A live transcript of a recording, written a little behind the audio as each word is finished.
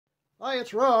Hi,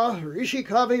 it's Ra,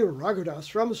 Rishikavi Ragudas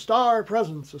from Star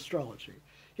Presence Astrology,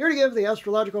 here to give the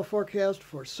astrological forecast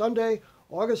for Sunday,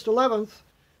 August 11th,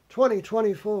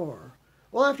 2024.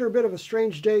 Well, after a bit of a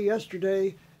strange day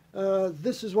yesterday,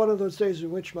 this is one of those days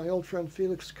in which my old friend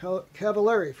Felix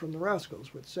Cavalieri from the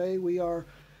Rascals would say we are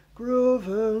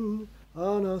groovin'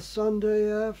 on a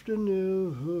Sunday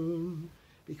afternoon,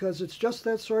 because it's just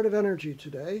that sort of energy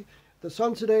today. The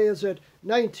sun today is at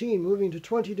 19, moving to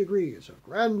 20 degrees of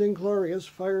grand and glorious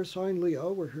fire sign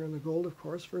Leo. We're here in the gold, of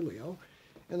course, for Leo.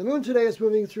 And the moon today is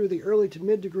moving through the early to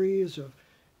mid degrees of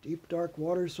deep dark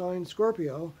water sign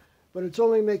Scorpio, but it's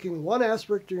only making one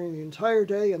aspect during the entire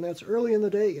day, and that's early in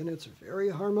the day, and it's very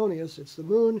harmonious. It's the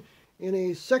moon in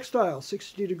a sextile,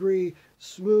 60-degree,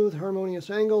 smooth,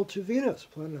 harmonious angle to Venus,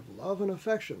 planet of love and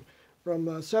affection,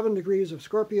 from 7 degrees of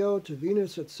Scorpio to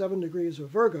Venus at 7 degrees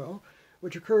of Virgo,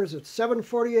 which occurs at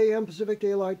 7:40 a.m. Pacific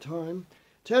Daylight Time,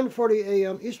 10:40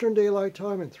 a.m. Eastern Daylight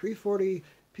Time, and 3:40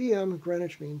 p.m.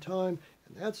 Greenwich Mean Time.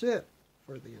 And that's it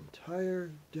for the entire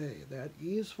day. That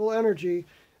easeful energy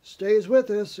stays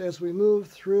with us as we move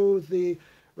through the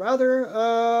rather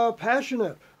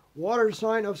passionate water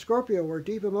sign of Scorpio, where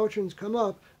deep emotions come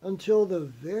up until the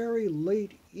very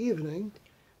late evening,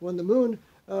 when the moon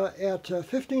at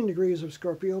 15 degrees of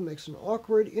Scorpio makes an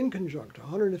awkward inconjunct,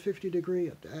 150-degree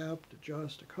adapt,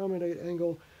 adjust, accommodate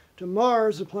angle to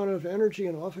Mars, the planet of energy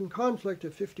and often conflict,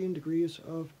 at 15 degrees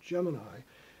of Gemini.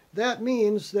 That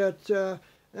means that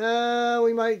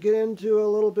we might get into a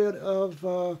little bit of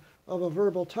a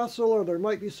verbal tussle, or there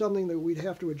might be something that we'd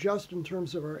have to adjust in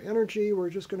terms of our energy. We're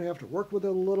just going to have to work with it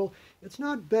a little. It's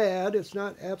not bad. It's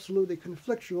not absolutely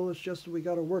conflictual. It's just that we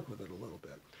got to work with it a little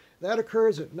bit. That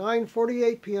occurs at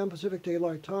 9:48 p.m. Pacific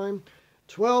Daylight Time,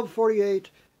 12:48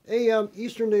 a.m.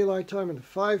 Eastern Daylight Time, and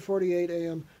 5:48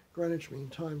 a.m. Greenwich Mean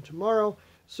Time tomorrow.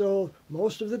 So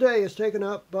most of the day is taken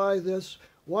up by this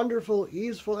wonderful,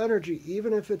 easeful energy.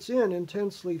 Even if it's in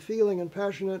intensely feeling and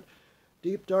passionate,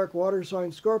 deep, dark water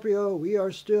sign Scorpio, we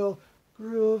are still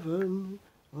groovin'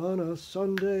 on a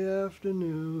Sunday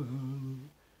afternoon.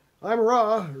 I'm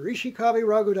Ra, Rishikavi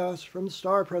Ragudas from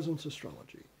Star Presence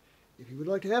Astrology. If you would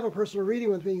like to have a personal reading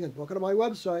with me, you can book it on my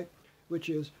website, which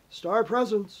is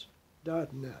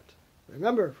starpresence.net.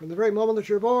 Remember, from the very moment that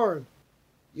you're born,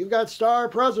 you've got star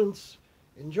presence.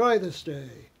 Enjoy this day,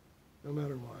 no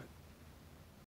matter what.